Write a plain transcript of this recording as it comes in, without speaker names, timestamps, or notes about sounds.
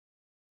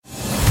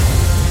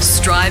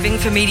Striving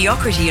for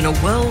mediocrity in a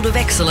world of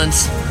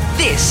excellence.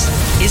 This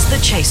is The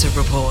Chaser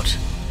Report.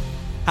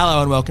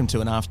 Hello and welcome to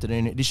an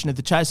afternoon edition of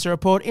The Chaser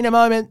Report. In a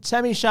moment,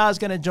 Sami Shah is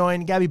going to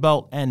join Gabby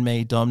Bolt and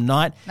me, Dom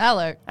Knight.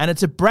 Hello. And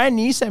it's a brand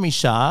new Sami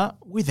Shah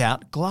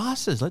without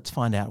glasses. Let's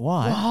find out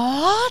why.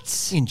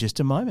 What? In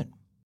just a moment.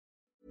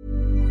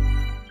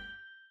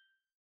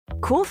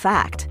 Cool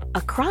fact,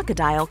 a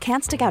crocodile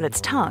can't stick out its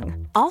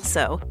tongue.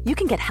 Also, you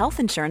can get health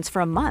insurance for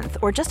a month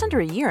or just under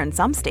a year in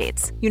some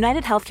states.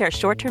 United Healthcare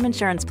short-term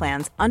insurance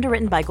plans,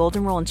 underwritten by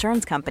Golden Rule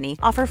Insurance Company,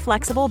 offer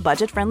flexible,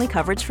 budget-friendly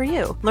coverage for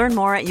you. Learn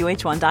more at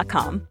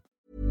uh1.com.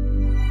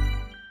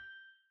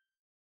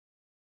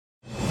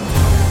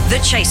 The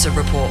Chaser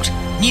Report.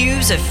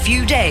 News a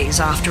few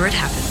days after it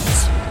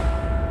happens.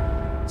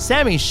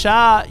 Sami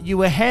Shah, you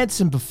were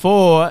handsome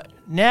before.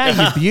 Now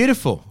you're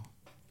beautiful.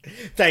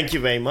 Thank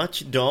you very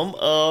much, Dom.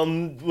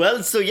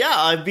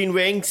 I've been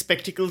wearing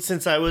spectacles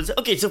since I was...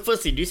 Okay, so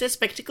firstly, do you say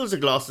spectacles or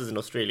glasses in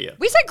Australia?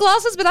 We say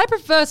glasses, but I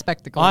prefer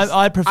spectacles.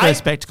 I prefer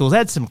spectacles.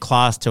 Add some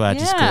class to our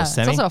discourse,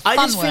 Sami. It's also a fun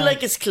I just feel word.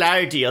 like it's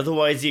clarity.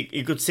 Otherwise,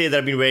 you could say that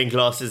I've been wearing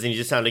glasses and you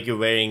just sound like you're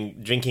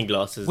wearing drinking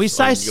glasses We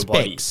say on your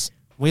body. specs.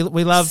 We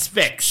love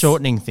Specs.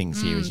 shortening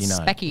things here, as you know.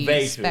 Specky.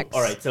 Very Specs. true.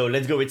 All right, so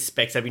let's go with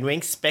specs. I've been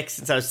wearing specs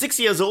since I was 6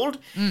 years old.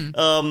 And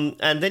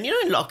then,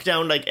 in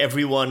lockdown, like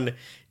everyone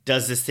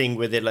does this thing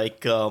where they're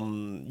like,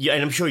 and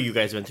I'm sure you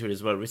guys went through it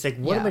as well. Where it's like,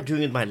 what am I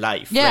doing with my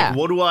life? Yeah. Like,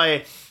 what do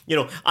I,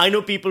 I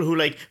know people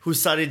who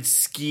started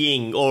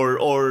skiing or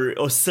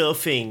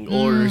surfing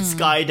or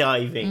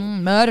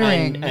skydiving.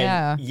 Murdering,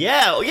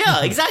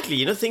 Yeah,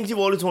 exactly. Things you've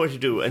always wanted to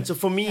do. And so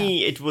for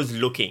me, it was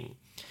looking.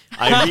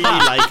 I really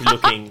like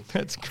looking.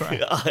 That's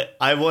great.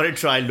 I want to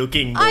try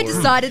looking more. I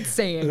decided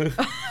seeing.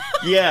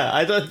 Yeah,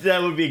 I thought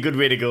that would be a good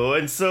way to go.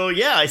 And so,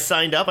 I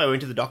signed up. I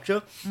went to the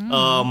doctor.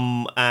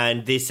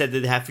 And they said that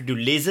they have to do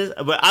lasers.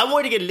 Well, I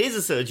wanted to get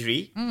laser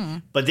surgery,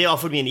 but they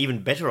offered me an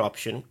even better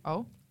option.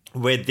 Oh.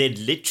 Where they'd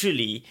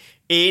literally,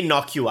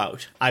 knock you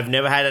out. I've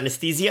never had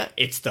anesthesia.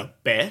 It's the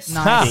best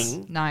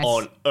thing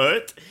on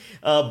earth.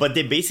 But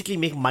they basically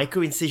make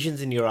micro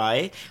incisions in your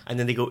eye, and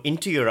then they go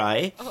into your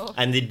eye,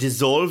 and they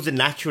dissolve the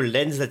natural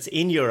lens that's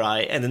in your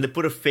eye, and then they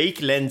put a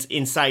fake lens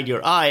inside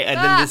your eye, and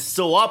then they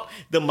sew up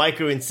the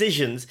micro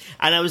incisions.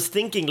 And I was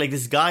thinking, like,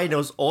 this guy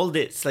knows all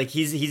this. Like,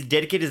 he's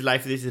dedicated his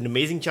life to this. He's an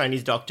amazing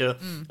Chinese doctor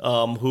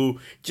who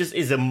just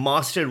is a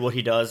master at what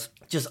he does.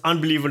 Just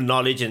unbelievable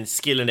knowledge and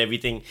skill and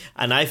everything.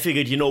 And I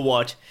figured, you know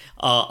what?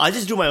 I'll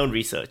just do my own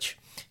research.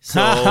 So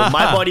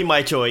my body,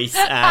 my choice.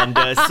 And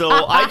so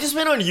I just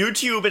went on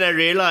YouTube and I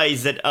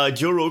realized that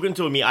Joe Rogan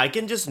told me I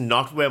can just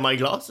not wear my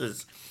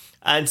glasses.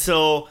 And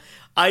so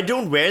I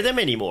don't wear them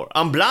anymore.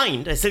 I'm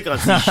blind. I still can't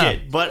see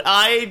shit. But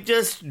I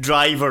just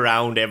drive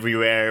around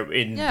everywhere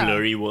in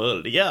blurry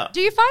world. Yeah.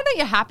 Do you find that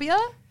you're happier?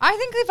 I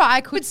think if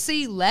I could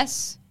see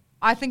less,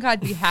 I think I'd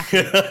be happy.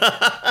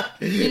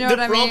 You know what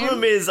I mean? The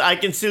problem is I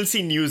can still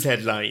see news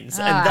headlines.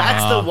 And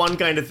that's the one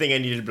kind of thing I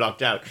needed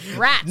blocked out.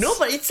 Rats. No,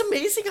 but it's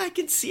amazing. I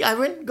can see. I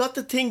went and got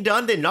the thing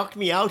done. They knocked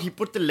me out. He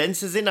put the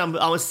lenses in. I'm a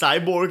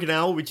cyborg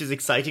now, which is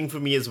exciting for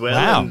me as well.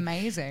 Wow. And,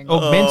 Amazing.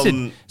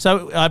 Augmented.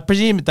 So I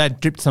presume they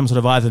dripped some sort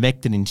of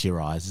ivermectin into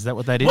your eyes. Is that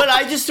what they did? well,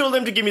 I just told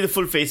them to give me the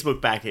full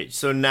Facebook package.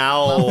 So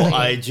now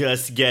I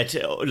just get,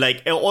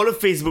 like, all of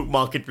Facebook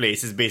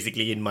Marketplace is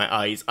basically in my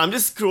eyes. I'm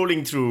just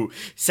scrolling through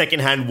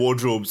secondhand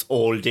wardrobes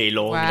all day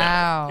long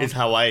Wow. now. Is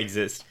how I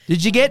exist.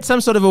 Did you get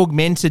some sort of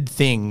augmented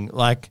thing,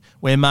 like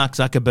where Mark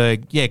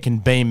Zuckerberg, can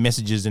beam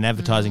messages and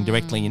advertising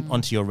directly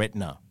onto your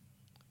retina?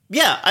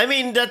 Yeah, I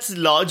mean, that's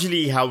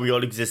largely how we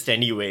all exist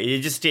anyway.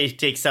 It just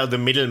takes out the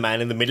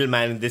middleman, and the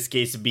middleman in this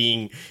case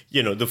being,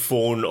 the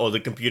phone or the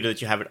computer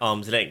that you have at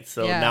arm's length.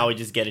 So now I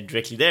just get it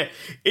directly there.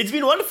 It's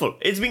been wonderful.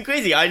 It's been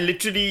crazy. I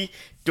literally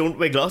don't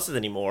wear glasses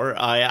anymore.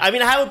 I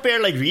mean, I have a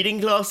pair like reading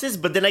glasses,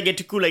 but then I get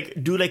to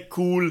do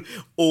cool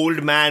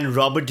old man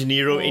Robert De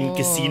Niro in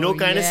Casino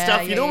kind of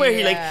stuff.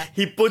 Where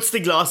he puts the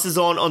glasses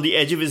on the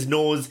edge of his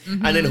nose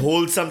and then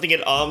holds something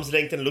at arm's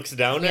length and looks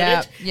down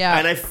at it. Yeah.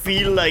 And I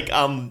feel like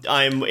I'm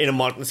in a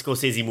Martin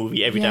Scorsese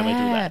movie every time I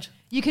do that.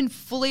 You can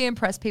fully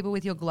impress people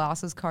with your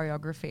glasses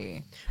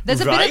choreography. There's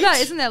a bit Right? of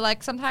that, isn't there?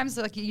 Like sometimes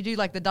you do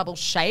like the double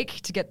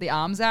shake to get the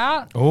arms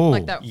out. Oh.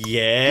 Like that.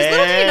 Yeah. Because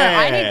little do you know,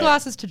 I need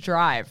glasses to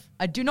drive.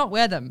 I do not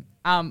wear them.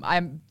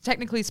 I'm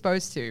technically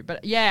supposed to,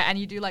 but and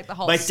you do like the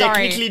whole. By sorry.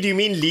 technically, do you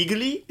mean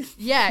legally?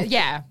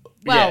 Yeah.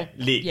 Well,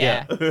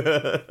 yeah.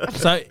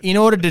 So in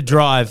order to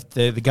drive,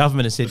 the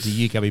government has said to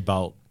you, Gabby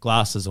Bolt,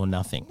 glasses or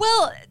nothing.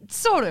 Well,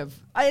 sort of.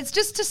 It's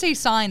just to see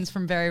signs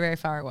from very, very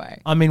far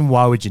away. I mean,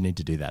 why would you need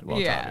to do that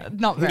while driving?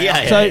 Not very.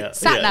 Yeah, So- yeah.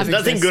 Sat nav There's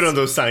nothing exists. good on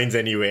those signs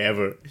anyway,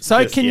 ever.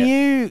 So Just,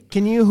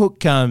 can you hook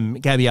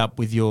Gabby up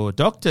with your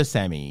doctor,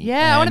 Sami?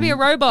 Yeah, I want to be a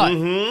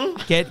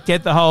robot. Get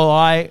the whole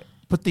eye,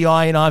 put the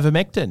eye in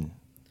ivermectin.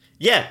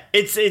 Yeah,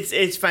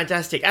 it's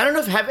fantastic. I don't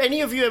know have any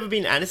of you ever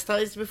been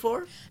anesthetized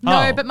before?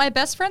 No, Oh. but my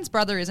best friend's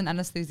brother is an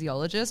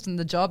anesthesiologist, and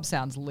the job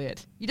sounds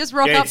lit. You just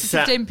rock Yeah, up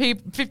for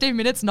 15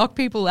 minutes, knock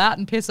people out,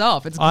 and piss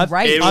off. It's I've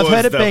great. was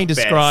heard it the being best.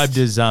 described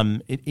as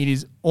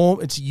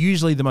it's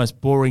usually the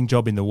most boring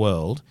job in the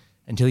world,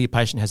 until your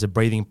patient has a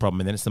breathing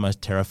problem, and then it's the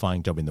most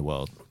terrifying job in the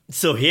world.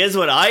 So here's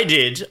what I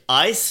did.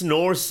 I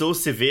snore so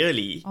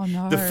severely. Oh,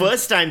 no. The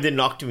first time they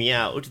knocked me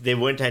out, they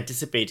weren't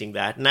anticipating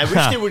that. And I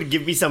wish they would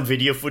give me some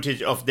video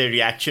footage of their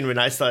reaction when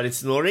I started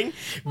snoring.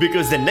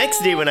 Because the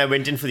next day when I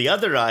went in for the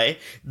other eye,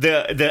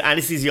 the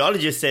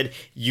anesthesiologist said,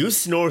 you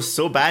snore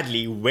so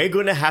badly, we're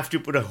going to have to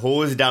put a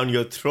hose down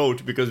your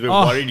throat because we're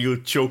worried you'll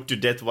choke to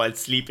death while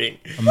sleeping.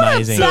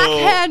 Amazing. What a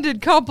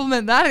backhanded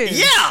compliment that is.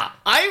 Yeah,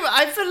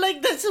 I feel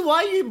like that's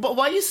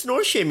why you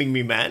snore shaming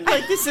me, man.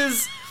 Like, this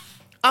is...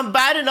 I'm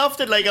bad enough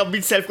that, like, I've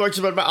been self-conscious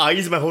about my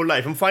eyes my whole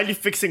life. I'm finally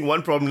fixing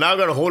one problem. Now I've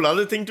got a whole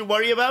other thing to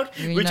worry about.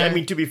 I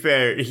mean, to be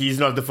fair, he's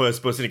not the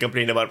first person to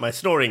complain about my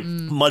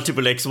snoring.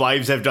 Multiple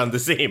ex-wives have done the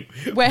same.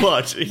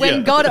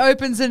 When God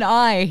opens an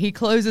eye, he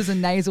closes a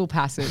nasal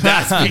passage.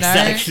 That's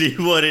exactly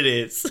what it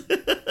is.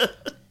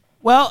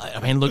 Well, I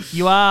mean, look,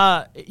 you're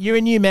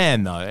a new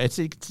man, though. It's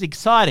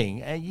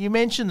exciting. You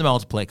mentioned the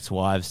multiple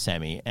ex-wives,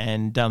 Sami,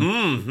 and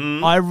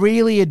I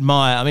really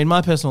admire. I mean,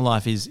 my personal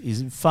life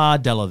is far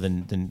duller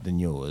than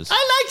yours.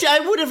 I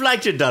would have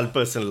liked a dull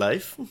personal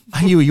life.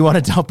 You want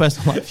a dull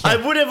personal life? Yeah. I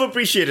would have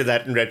appreciated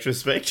that in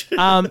retrospect.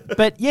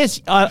 But yes,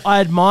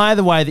 I admire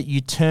the way that you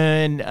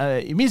turn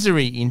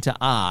misery into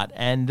art,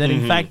 and that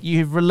in fact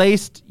you've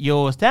released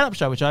your stand-up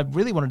show, which I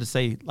really wanted to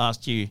see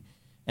last year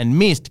and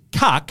missed,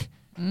 Cuck.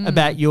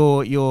 About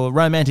your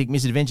romantic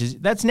misadventures.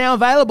 That's now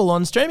available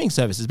on streaming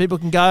services. People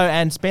can go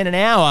and spend an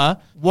hour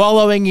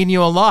wallowing in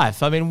your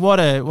life. I mean, what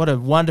a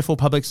wonderful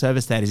public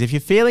service that is. If you're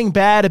feeling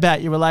bad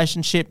about your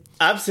relationship,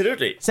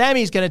 absolutely,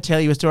 Sami's going to tell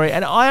you a story.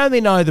 And I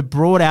only know the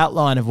broad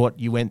outline of what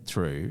you went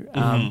through,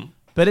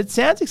 but it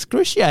sounds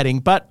excruciating,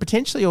 but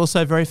potentially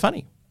also very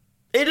funny.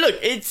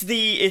 It's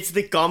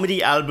the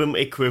comedy album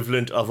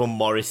equivalent of a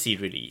Morrissey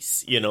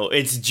release. You know,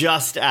 it's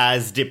just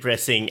as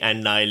depressing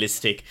and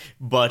nihilistic,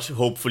 but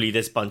hopefully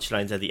there's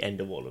punchlines at the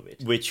end of all of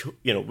it, which,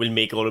 you know, will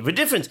make all of the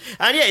difference.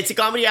 And yeah, it's a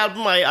comedy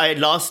album. I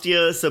last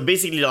year, for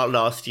those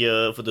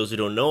who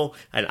don't know,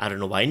 and I don't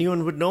know why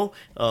anyone would know,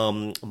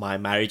 my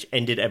marriage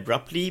ended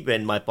abruptly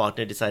when my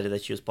partner decided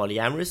that she was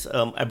polyamorous.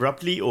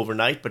 Abruptly,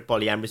 overnight, but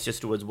polyamorous just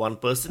towards one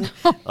person,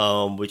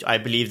 which I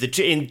believe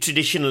in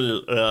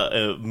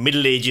traditional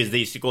Middle Ages,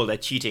 they used to call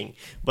that cheating,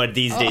 but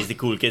these days the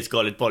cool kids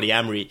call it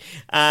polyamory.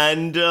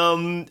 And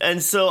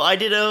so I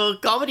did a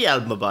comedy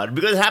album about it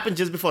because it happened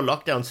just before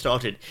lockdown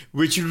started,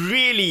 which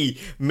really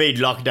made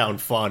lockdown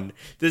fun.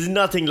 There's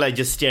nothing like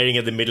just staring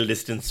at the middle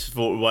distance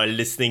while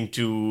listening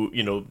to,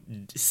 you know,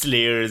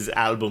 Slayer's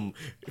album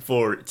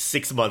for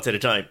 6 months at a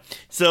time.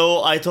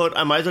 So I thought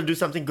I might as well do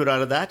something good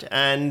out of that.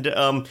 And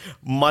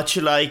much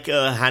like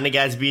Hannah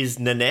Gadsby's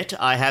Nanette,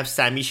 I have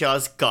Sami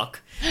Shah's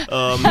Cuck.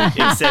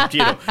 Except, you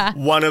know,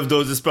 one of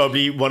those is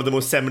probably one of the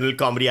most seminal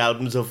comedy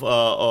albums of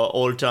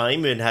all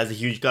time and has a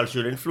huge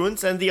cultural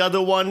influence, and the other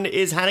one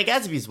is Hannah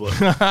Gadsby's work.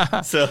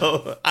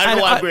 So I don't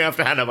know why I'm going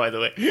after Hannah, by the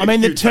way. I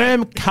mean, the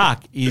term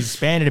cuck is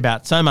bandied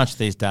about so much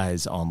these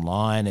days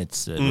online.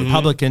 It's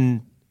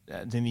Republican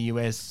in the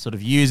US sort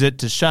of use it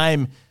to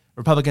shame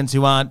Republicans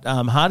who aren't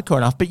hardcore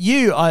enough. But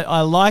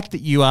I like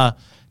that you are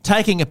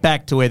taking it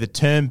back to where the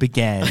term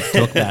began to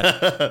talk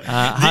about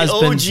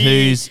husbands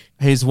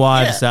whose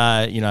wives,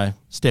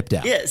 stepped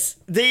out. Yes,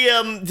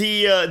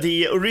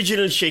 the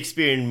original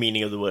Shakespearean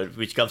meaning of the word,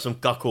 which comes from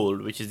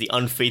cuckold, which is the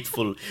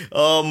unfaithful.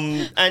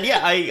 And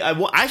yeah,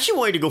 I actually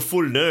wanted to go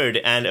full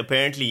nerd, and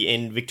apparently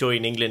in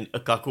Victorian England, a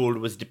cuckold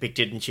was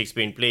depicted in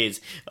Shakespearean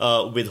plays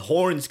with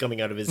horns coming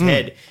out of his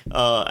head,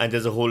 and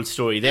there's a whole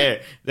story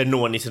there that no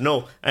one needs to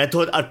know. And I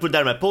thought I'd put that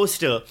on my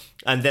poster,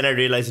 and then I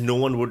realized no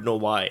one would know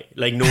why.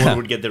 Like, no one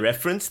would get the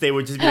reference. They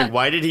would just be like,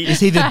 why did he... Is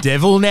he the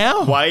devil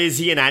now? Why is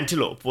he an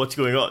antelope? What's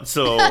going on?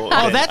 So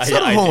that's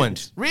sort of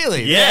horned.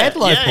 Really? Yeah.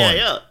 Antelope horn.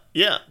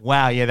 Yeah.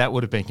 Wow, yeah, that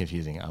would have been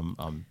confusing.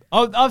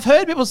 I've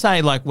heard people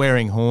say, like,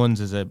 wearing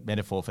horns as a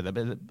metaphor for that,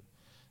 but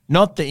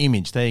not the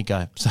image. There you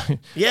go. So,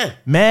 yeah.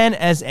 Man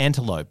as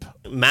antelope.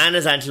 Man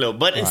as antelope.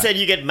 But instead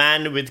you get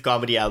Man with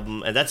comedy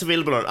album, and that's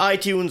available on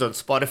iTunes, on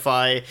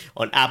Spotify,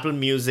 on Apple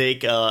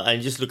Music,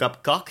 and just look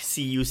up Cuck,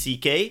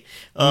 C-U-C-K.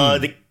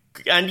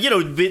 And, you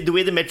know, the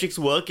way the metrics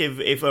work,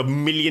 if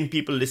 1 million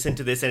people listen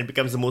to this and it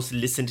becomes the most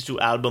listened to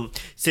album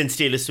since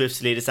Taylor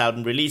Swift's latest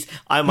album release,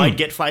 I might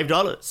get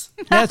 $5.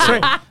 That's true.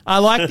 I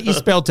like that you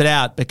spelt it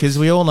out, because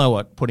we all know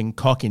what putting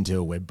cock into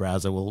a web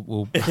browser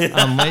will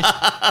unleash.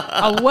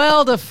 A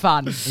world of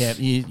fun. Yeah,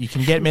 you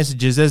can get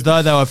messages as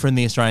though they were from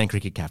the Australian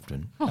cricket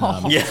captain.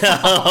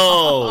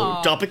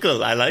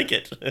 Topical. I like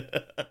it.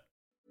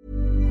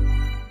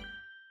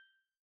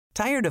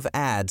 Tired of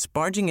ads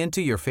barging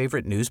into your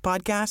favorite news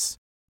podcasts?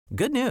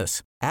 Good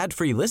news.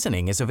 Ad-free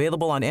listening is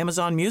available on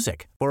Amazon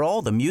Music for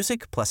all the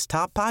music plus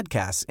top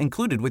podcasts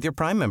included with your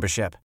Prime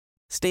membership.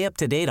 Stay up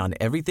to date on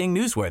everything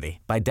newsworthy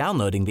by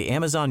downloading the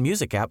Amazon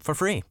Music app for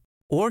free,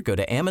 or go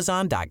to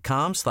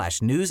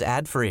amazon.com/news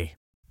ad free.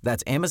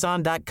 That's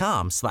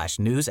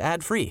amazon.com/news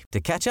ad free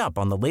to catch up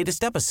on the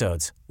latest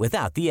episodes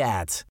without the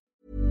ads.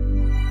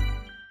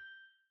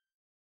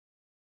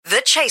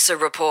 The Chaser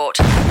Report.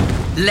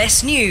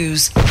 Less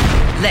news,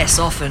 less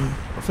often.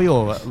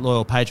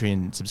 loyal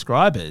Patreon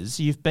subscribers,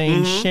 you've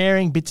been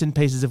sharing bits and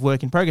pieces of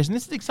work in progress. And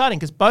this is exciting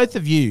because both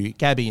of you,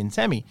 Gabby and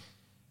Sami,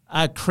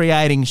 are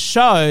creating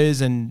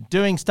shows and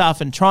doing stuff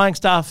and trying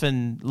stuff,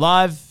 and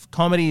live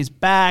comedy is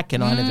back,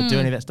 and I never do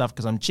any of that stuff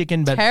because I'm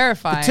chicken. But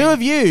terrifying. The two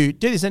of you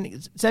do this.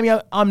 And Sami,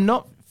 I'm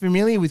not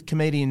familiar with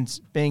comedians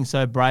being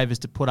so brave as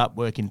to put up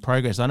work in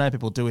progress. I know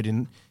people do it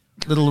in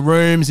little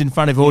rooms in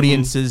front of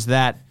audiences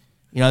that,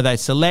 they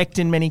select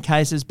in many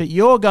cases, but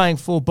you're going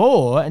full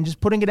bore and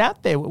just putting it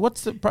out there.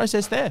 What's the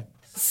process there?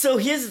 So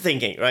here's the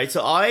thinking, right?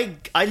 So I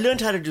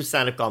learned how to do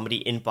stand-up comedy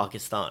in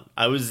Pakistan.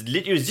 It was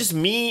just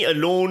me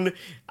alone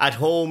at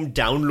home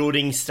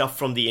downloading stuff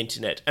from the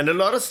internet. And a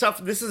lot of stuff,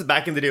 this is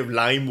back in the day of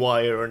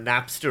LimeWire or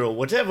Napster or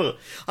whatever.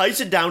 I used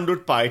to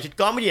download pirated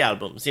comedy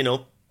albums,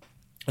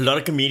 A lot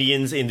of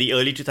comedians in the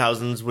early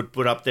 2000s would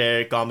put up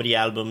their comedy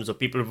albums, or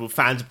people who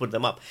fans would put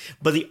them up.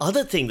 But the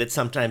other thing that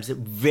sometimes,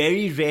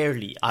 very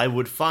rarely, I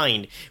would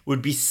find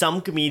would be some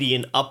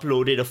comedian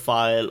uploaded a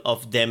file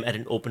of them at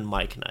an open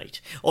mic night,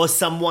 or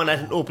someone at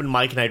an open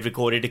mic night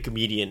recorded a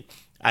comedian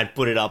and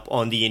put it up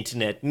on the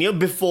internet.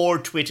 Before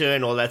Twitter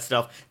and all that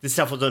stuff, this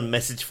stuff was on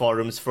message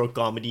forums for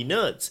comedy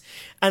nerds.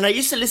 And I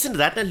used to listen to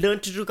that, and I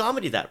learned to do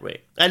comedy that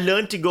way. I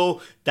learned to go,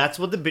 that's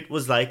what the bit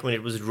was like when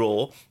it was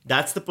raw.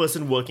 That's the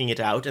person working it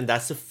out, and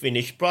that's the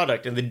finished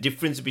product, and the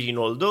difference between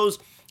all those.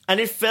 And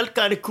it felt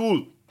kind of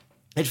cool.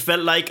 It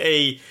felt like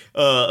a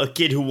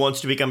kid who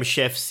wants to become a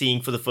chef seeing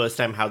for the first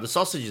time how the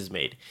sausage is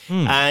made.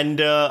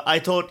 And I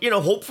thought,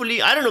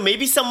 hopefully, I don't know,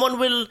 maybe someone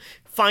will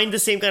find the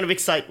same kind of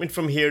excitement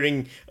from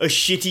hearing a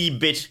shitty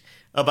bit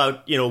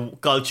about,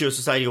 culture,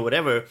 society, or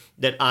whatever,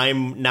 that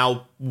I'm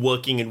now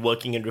working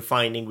and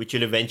refining, which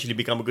will eventually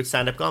become a good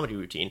stand-up comedy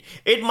routine.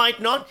 It might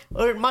not,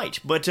 or it might,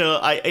 but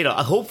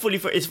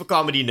hopefully it's for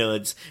comedy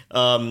nerds,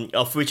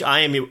 of which I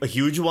am a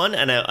huge one,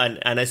 and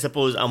I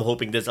suppose I'm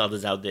hoping there's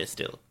others out there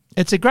still.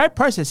 It's a great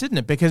process, isn't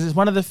it? Because it's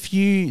one of the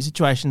few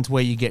situations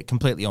where you get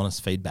completely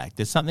honest feedback.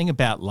 There's something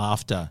about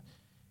laughter.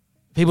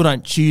 People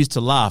don't choose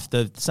to laugh.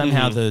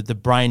 Somehow the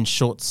brain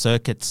short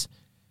circuits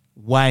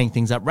weighing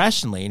things up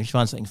rationally, and if you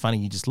find something funny,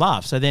 you just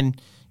laugh. So then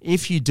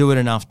if you do it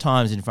enough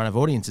times in front of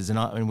audiences,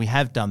 and we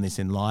have done this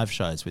in live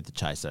shows with The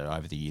Chaser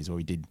over the years, where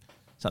we did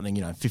something,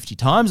 50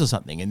 times or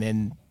something, and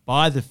then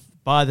by the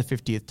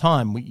 50th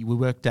time, we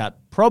worked out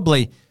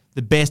probably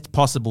the best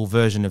possible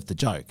version of the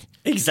joke.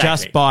 Exactly.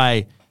 Just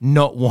by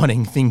not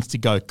wanting things to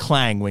go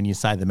clang when you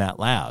say them out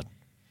loud.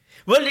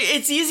 Well,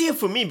 it's easier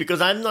for me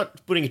because I'm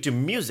not putting it to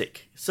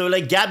music. So,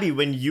 like Gabby,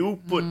 when you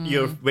put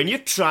when you're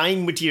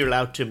trying material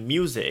out to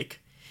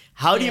music,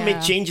 how do you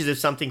make changes if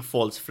something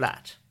falls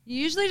flat?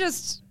 You usually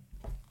just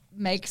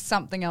make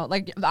something else.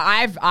 Like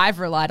I've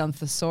relied on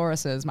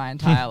thesauruses my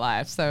entire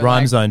life. So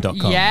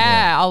Rhymezone.com.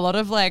 Yeah, a lot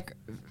of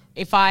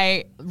if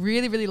I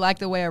really, really like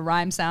the way a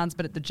rhyme sounds,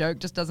 but the joke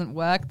just doesn't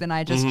work, then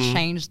I just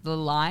change the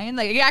line.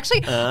 I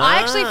actually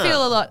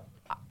feel a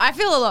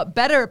lot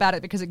better about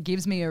it because it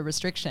gives me a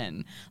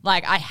restriction.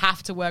 Like, I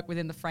have to work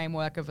within the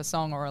framework of a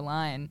song or a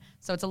line.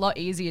 So it's a lot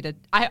easier to,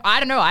 I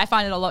don't know, I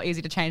find it a lot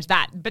easier to change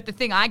that. But the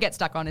thing I get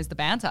stuck on is the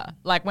banter.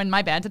 Like, when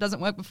my banter doesn't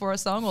work before a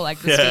song, or the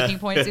speaking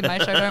points in my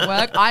show don't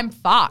work, I'm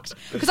fucked.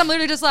 Because I'm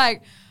literally just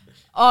like,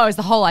 oh, is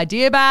the whole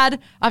idea bad?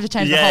 I have to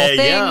change the whole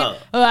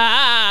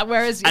thing.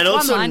 Whereas, and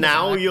also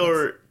now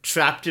you're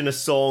trapped in a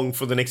song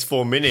for the next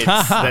 4 minutes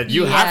that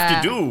you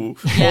have to do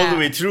all the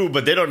way through,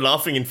 but they're not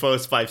laughing in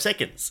first 5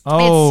 seconds.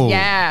 Oh,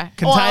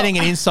 containing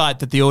an insight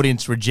that the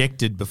audience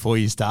rejected before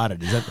you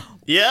started. Is that?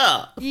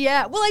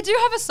 Yeah. Well, I do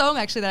have a song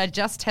actually that I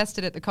just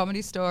tested at the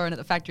Comedy Store and at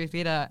the Factory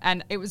Theatre,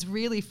 and it was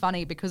really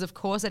funny because, of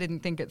course, I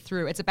didn't think it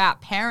through. It's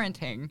about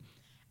parenting.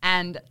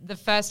 And the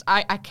first,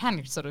 I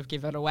can sort of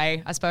give it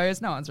away, I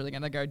suppose. No one's really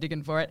going to go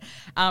digging for it.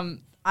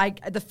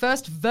 The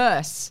first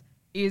verse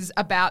is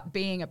about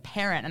being a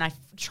parent, and I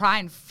try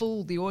and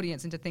fool the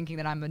audience into thinking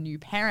that I'm a new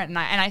parent. And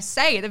I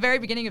say at the very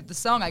beginning of the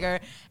song, I go,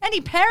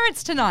 any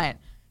parents tonight?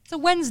 It's a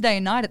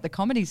Wednesday night at the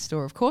Comedy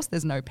Store. Of course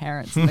there's no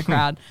parents in the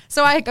crowd.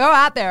 So I go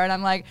out there and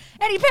I'm like,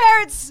 any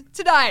parents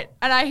tonight?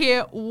 And I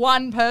hear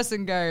one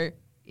person go,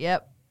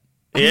 yep.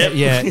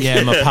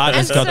 Yeah, my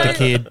partner's got the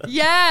kid.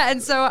 Yeah,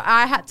 and so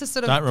I had to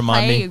sort of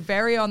play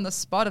very on the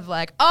spot of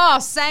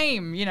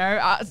same,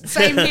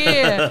 same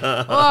here.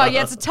 Oh,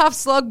 yeah, it's a tough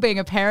slog being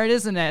a parent,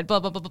 isn't it? Blah,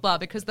 blah, blah, blah, blah.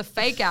 Because the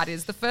fake out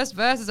is the first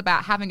verse is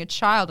about having a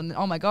child and,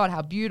 oh my God,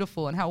 how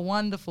beautiful and how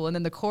wonderful. And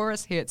then the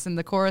chorus hits and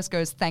the chorus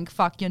goes, thank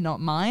fuck you're not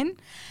mine.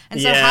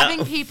 And so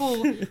having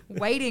people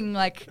waiting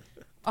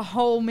a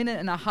whole minute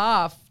and a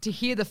half to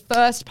hear the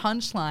first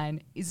punchline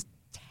is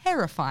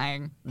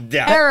terrifying.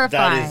 Yeah,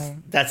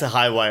 terrifying. That's a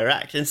high wire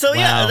act. And so,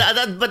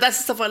 but that's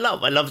the stuff I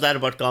love. I love that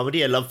about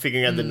comedy. I love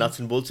figuring out the nuts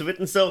and bolts of it.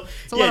 And so,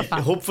 it's a lot of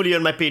fun. Hopefully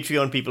on my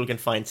Patreon, people can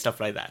find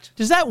stuff like that.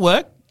 Does that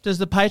work? Does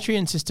the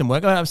Patreon system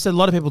work? I've said a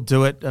lot of people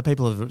do it.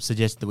 People have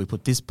suggested that we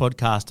put this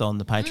podcast on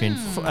the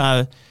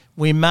Patreon.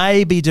 We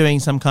may be doing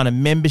some kind of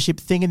membership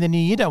thing in the new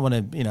year. Don't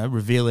want to,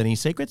 reveal any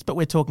secrets, but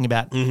we're talking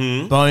about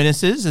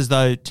bonuses, as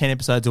though 10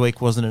 episodes a week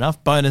wasn't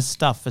enough. Bonus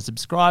stuff for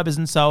subscribers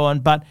and so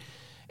on. But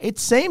it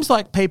seems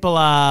like people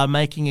are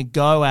making a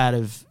go out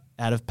of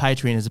out of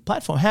Patreon as a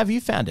platform. How have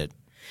you found it?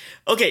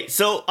 Okay,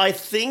 so I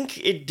think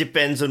it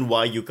depends on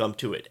why you come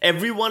to it.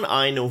 Everyone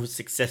I know who's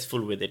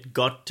successful with it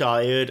got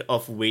tired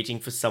of waiting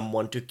for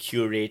someone to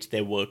curate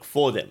their work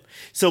for them.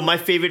 So my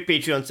favorite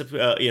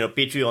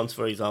Patreons,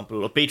 for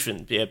example, or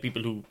patrons,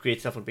 people who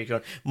create stuff on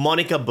Patreon.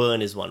 Monica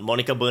Byrne is one.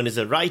 Monica Byrne is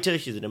a writer.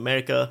 She's in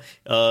America.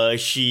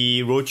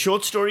 She wrote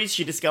short stories.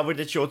 She discovered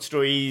that short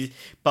stories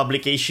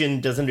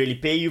publication doesn't really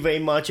pay you very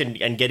much,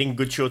 and getting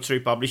good short story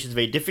published is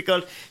very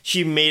difficult.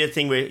 She made a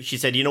thing where she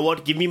said, you know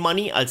what, give me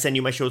money, I'll send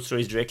you my short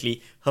stories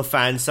directly. Her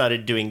fans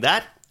started doing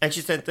that, and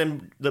she sent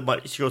them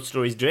the short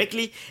stories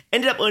directly,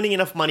 ended up earning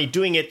enough money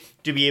doing it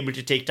to be able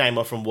to take time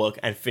off from work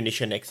and finish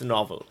her next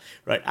novel,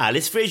 right?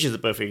 Alice Fraser is a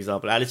perfect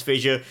example. Alice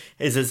Fraser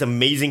is this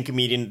amazing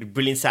comedian,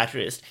 brilliant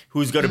satirist,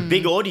 who's got a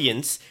big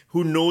audience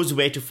who knows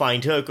where to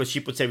find her because she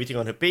puts everything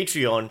on her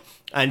Patreon,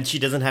 and she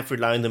doesn't have to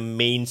rely on the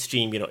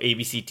mainstream,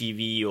 ABC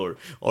TV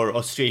or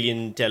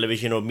Australian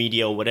television or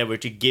media or whatever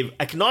to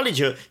acknowledge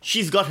her.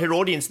 She's got her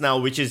audience now,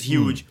 which is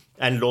huge.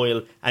 And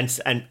loyal and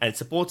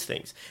supports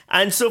things.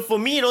 And so for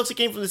me, it also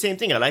came from the same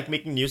thing. I like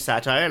making news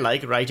satire. I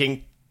like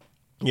writing,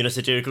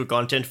 satirical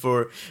content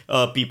for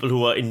people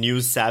who are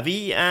news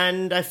savvy.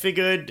 And I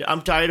figured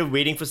I'm tired of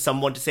waiting for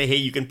someone to say, hey,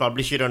 you can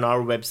publish it on our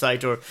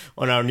website or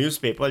on our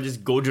newspaper. I'll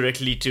just go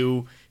directly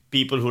to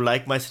people who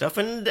like my stuff,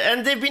 and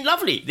they've been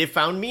lovely. They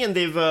found me, and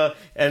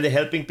they're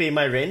helping pay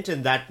my rent,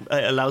 and that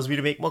allows me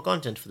to make more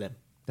content for them.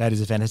 That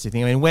is a fantastic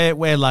thing. I mean,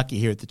 we're lucky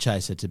here at The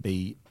Chaser to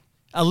be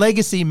a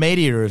legacy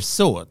media of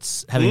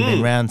sorts, having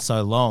been around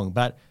so long.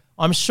 But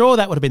I'm sure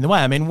that would have been the way.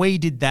 I mean, we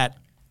did that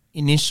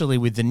initially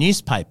with the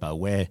newspaper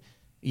where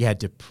you had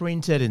to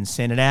print it and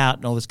send it out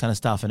and all this kind of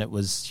stuff, and it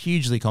was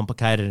hugely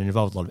complicated and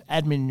involved a lot of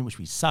admin, which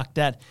we sucked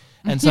at.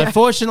 And so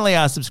fortunately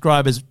our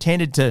subscribers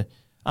tended to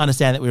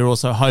understand that we were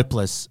also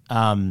hopeless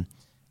and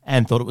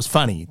thought it was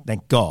funny,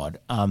 thank God.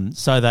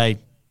 So they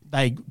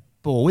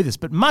bore with us,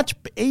 but much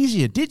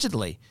easier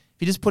digitally.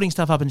 You're just putting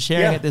stuff up and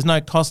sharing it. There's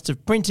no cost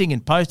of printing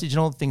and postage and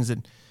all the things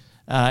that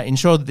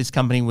ensured that this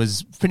company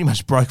was pretty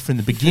much broke from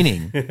the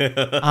beginning.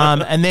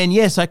 And then,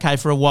 yes, okay,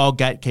 for a while,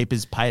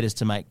 gatekeepers paid us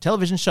to make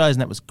television shows,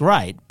 and that was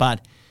great.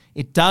 But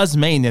it does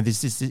mean that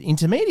there's this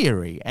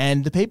intermediary,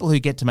 and the people who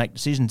get to make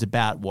decisions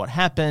about what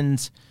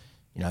happens,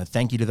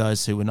 thank you to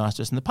those who were nice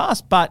to us in the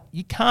past, but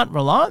you can't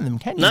rely on them,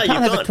 can you? No, you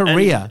can't have a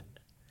career.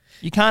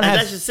 You can't have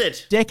that's just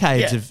it.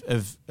 Decades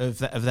of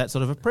that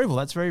sort of approval.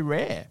 That's very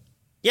rare.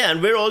 Yeah,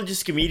 and we're all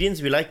just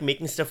comedians. We like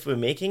making stuff we're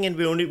making, and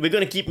we're going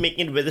to keep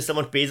making it whether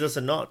someone pays us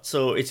or not.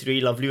 So it's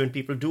really lovely when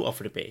people do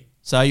offer to pay.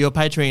 So your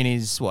Patreon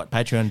is what?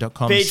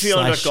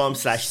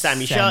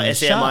 Patreon.com/Sami Shah,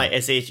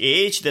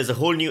 SAMISHAH. There's a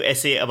whole new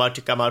essay about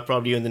to come out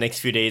probably in the next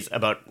few days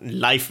about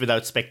life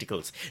without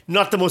spectacles.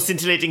 Not the most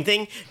scintillating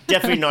thing.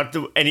 Definitely not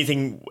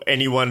anything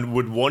anyone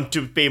would want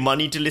to pay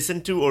money to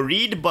listen to or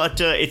read, but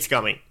it's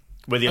coming,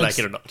 whether you like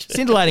it or not.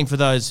 Scintillating for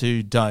those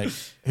who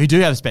do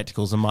have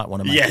spectacles and might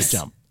want to make the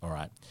jump. All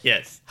right.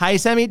 Yes. Hey,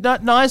 Sami,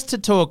 nice to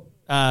talk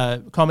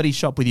comedy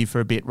shop with you for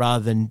a bit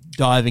rather than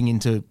diving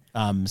into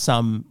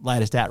some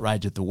latest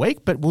outrage of the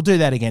week, but we'll do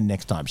that again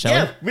next time, shall we?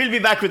 Yeah, we'll be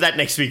back with that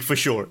next week for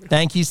sure.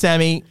 Thank you,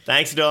 Sami.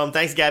 Thanks, Dom.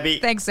 Thanks, Gabby.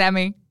 Thanks,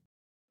 Sami.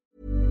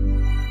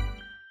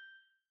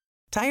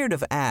 Tired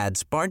of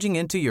ads barging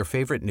into your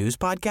favorite news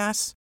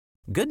podcasts?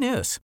 Good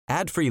news.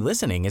 Ad-free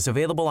listening is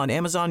available on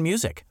Amazon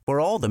Music for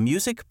all the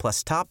music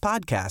plus top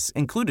podcasts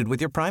included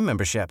with your Prime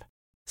membership.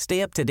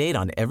 Stay up to date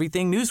on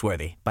everything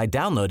newsworthy by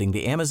downloading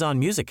the Amazon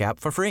Music app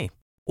for free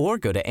or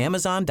go to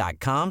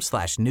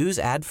amazon.com/news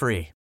ad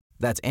free.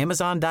 That's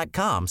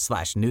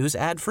amazon.com/news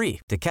ad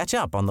free to catch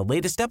up on the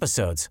latest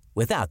episodes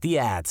without the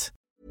ads.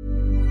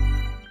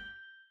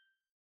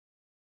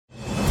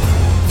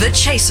 The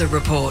Chaser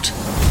Report.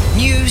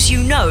 News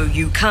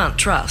you can't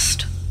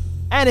trust.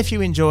 And if you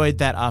enjoyed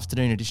that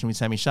afternoon edition with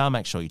Sami Shah,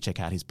 make sure you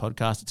check out his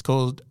podcast. It's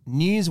called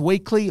News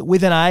Weekly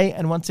with an A.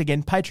 And once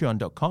again,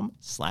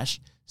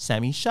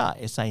 patreon.com/Sami Shah,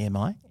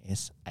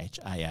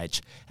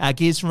 SAMISHAH. Our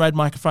gears from Rode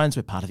Microphones.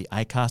 We're part of the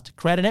Acast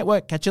Creator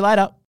Network. Catch you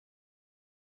later.